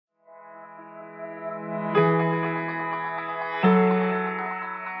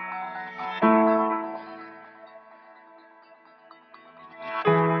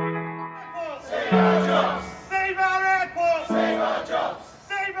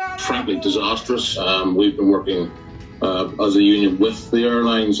frankly disastrous. We've been working as a union with the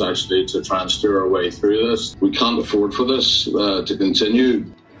airlines actually to try and steer our way through this. We can't afford for this to continue.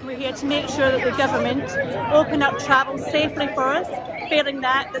 We're here to make sure that the government open up travel safely for us. Failing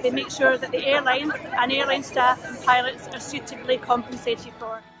that they make sure that the airlines and airline staff and pilots are suitably compensated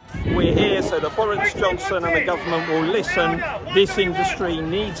for. We're here so that Boris Johnson and the government will listen. This industry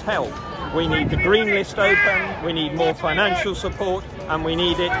needs help. We need the green list open, we need more financial support, and we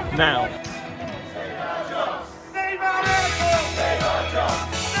need it now.